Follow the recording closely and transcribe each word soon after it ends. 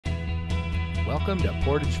Welcome to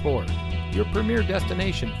Portage Ford, your premier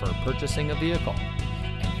destination for purchasing a vehicle.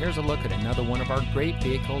 And here's a look at another one of our great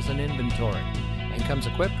vehicles in inventory, and comes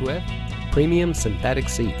equipped with premium synthetic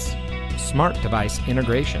seats, smart device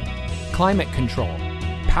integration, climate control,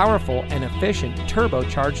 powerful and efficient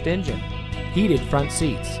turbocharged engine, heated front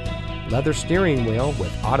seats, leather steering wheel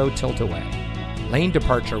with auto tilt-away, lane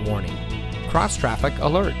departure warning, cross traffic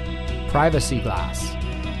alert, privacy glass,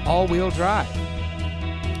 all-wheel drive.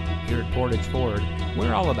 Here at Portage Ford,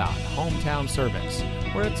 we're all about hometown service,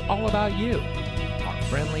 where it's all about you. Our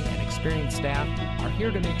friendly and experienced staff are here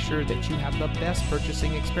to make sure that you have the best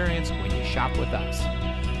purchasing experience when you shop with us.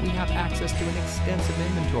 We have access to an extensive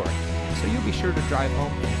inventory, so you'll be sure to drive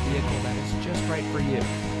home in a vehicle that is just right for you.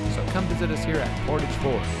 So come visit us here at Portage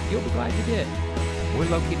Ford. You'll be glad you did. We're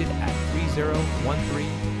located at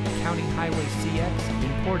 3013 County Highway CX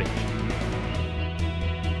in Portage.